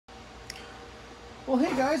Well,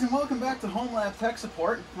 hey guys, and welcome back to Home Lab Tech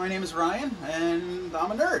Support. My name is Ryan, and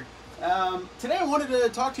I'm a nerd. Today I wanted to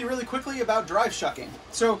talk to you really quickly about drive shucking.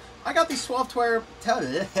 So I got these 12 terabyte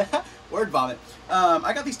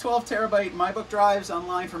MyBook drives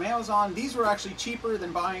online from Amazon. These were actually cheaper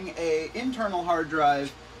than buying an internal hard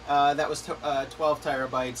drive that was 12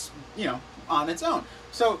 terabytes, on its own.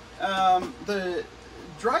 So the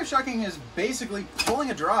drive shucking is basically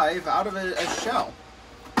pulling a drive out of a shell.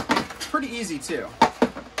 Pretty easy too.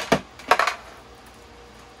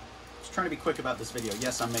 Just trying to be quick about this video.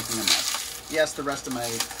 Yes, I'm making a mess. Yes, the rest of my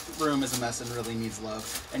room is a mess and really needs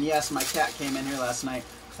love. And yes, my cat came in here last night,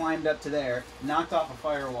 climbed up to there, knocked off a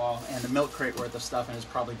firewall and a milk crate worth of stuff, and has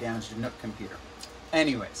probably damaged a Nook computer.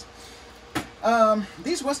 Anyways,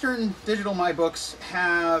 these Western Digital MyBooks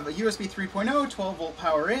have a USB 3.0, 12 volt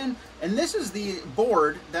power in, and this is the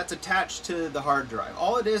board that's attached to the hard drive.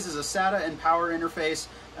 All it is a SATA and power interface.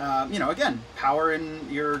 Again, power in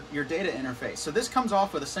your data interface. So this comes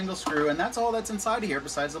off with a single screw, and that's all that's inside of here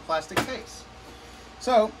besides the plastic case.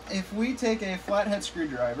 So if we take a flathead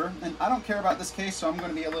screwdriver, and I don't care about this case, so I'm going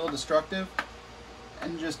to be a little destructive,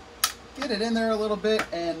 and just get it in there a little bit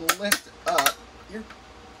and lift up.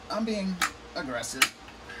 I'm being aggressive.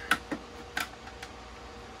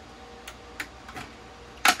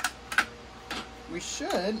 We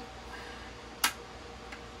should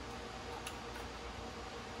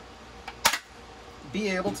be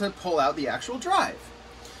able to pull out the actual drive.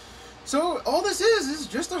 So all this is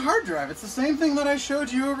just a hard drive. It's the same thing that I showed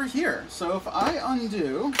you over here. So if I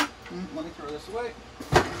undo, let me throw this away.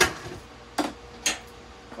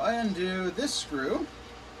 If I undo this screw,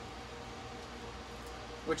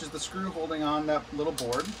 which is the screw holding on that little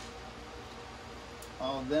board,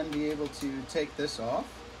 I'll then be able to take this off,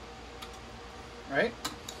 right?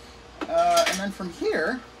 And then from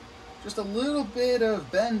here, just a little bit of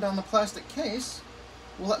bend on the plastic case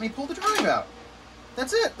will let me pull the drive out.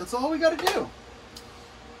 That's it. That's all we got to do.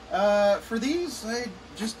 For these, I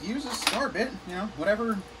just use a star bit,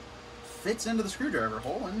 whatever fits into the screwdriver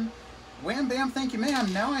hole, and wham bam, thank you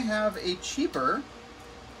ma'am. Now I have a cheaper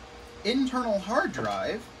internal hard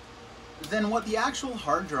drive than what the actual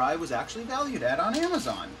hard drive was actually valued at on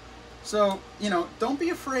Amazon. So, don't be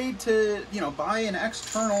afraid to, buy an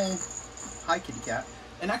external, hi kitty cat,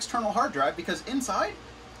 an external hard drive, because inside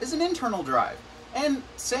is an internal drive. And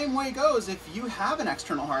same way goes, if you have an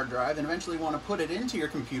external hard drive and eventually want to put it into your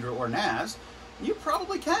computer or NAS, you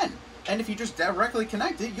probably can. And if you just directly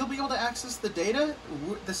connect it, you'll be able to access the data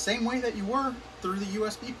the same way that you were through the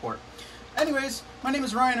USB port. Anyways, my name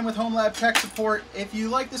is Ryan. I'm with Home Lab Tech Support. If you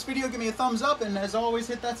like this video, give me a thumbs up, and as always,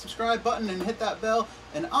 hit that subscribe button and hit that bell,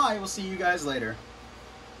 and I will see you guys later.